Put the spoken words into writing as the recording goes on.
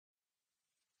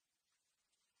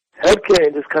Healthcare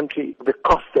in this country, the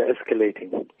costs are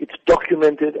escalating. It's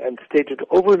documented and stated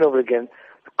over and over again,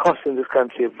 the costs in this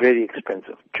country are very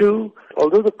expensive. Two,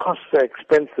 although the costs are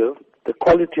expensive, the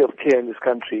quality of care in this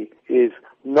country is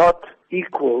not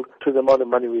equal to the amount of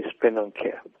money we spend on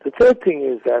care. The third thing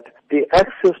is that the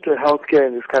access to healthcare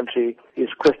in this country is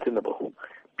questionable.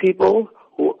 People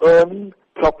who earn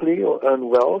properly or earn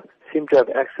well seem to have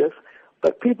access,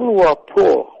 but people who are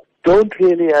poor don't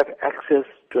really have access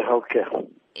to healthcare.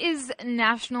 Is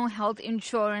national health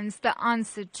insurance the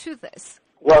answer to this?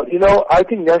 Well, I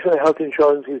think national health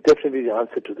insurance is definitely the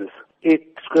answer to this.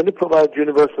 It's going to provide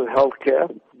universal health care.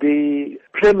 The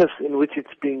premise in which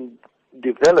it's being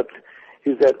developed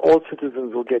is that all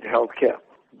citizens will get health care.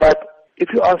 But if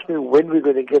you ask me when we're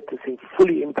going to get this thing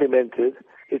fully implemented,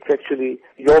 it's actually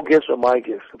your guess or my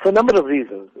guess. For a number of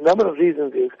reasons. A number of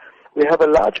reasons is we have a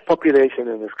large population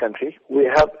in this country. We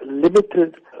have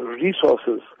limited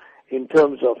resources in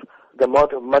terms of the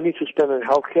amount of money to spend on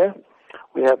healthcare.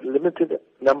 We have limited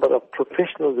number of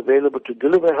professionals available to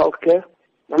deliver healthcare.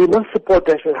 We must support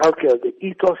national healthcare. The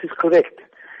ethos is correct.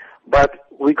 But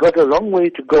we got a long way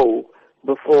to go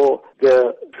before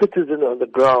the citizen on the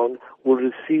ground will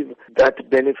receive that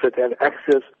benefit and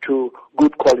access to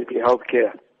good quality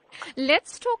healthcare.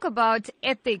 Let's talk about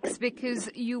ethics, because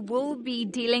you will be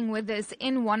dealing with this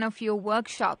in one of your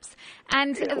workshops.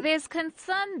 And there's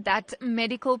concern that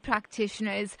medical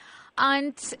practitioners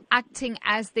aren't acting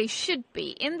as they should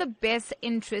be in the best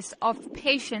interest of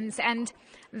patients, and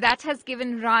that has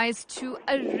given rise to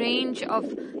a range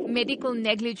of medical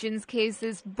negligence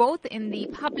cases both in the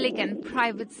public and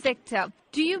private sector.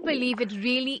 Do you believe it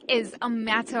really is a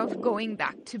matter of going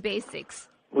back to basics?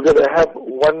 We're going to have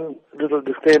one little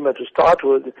disclaimer to start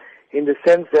with, in the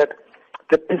sense that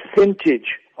the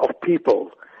percentage of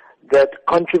people that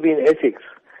contravene ethics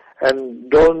and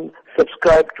don't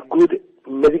subscribe to good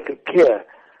medical care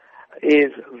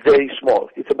is very small.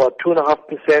 It's about 2.5%,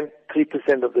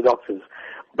 3% of the doctors.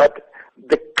 But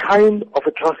the kind of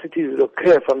atrocities that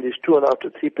occur from these 2.5% to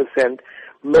 3%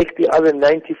 make the other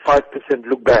 95%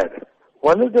 look bad.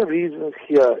 One of the reasons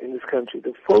here in this country,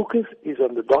 the focus is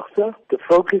on the doctor, the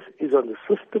focus is on the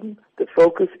system, the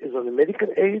focus is on the medical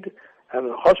aid and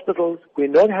on hospitals. We're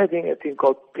not having a thing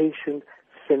called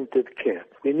patient-centered care.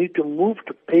 We need to move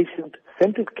to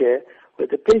patient-centered care, where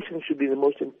the patient should be the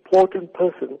most important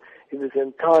person in this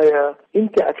entire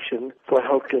interaction for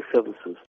healthcare services.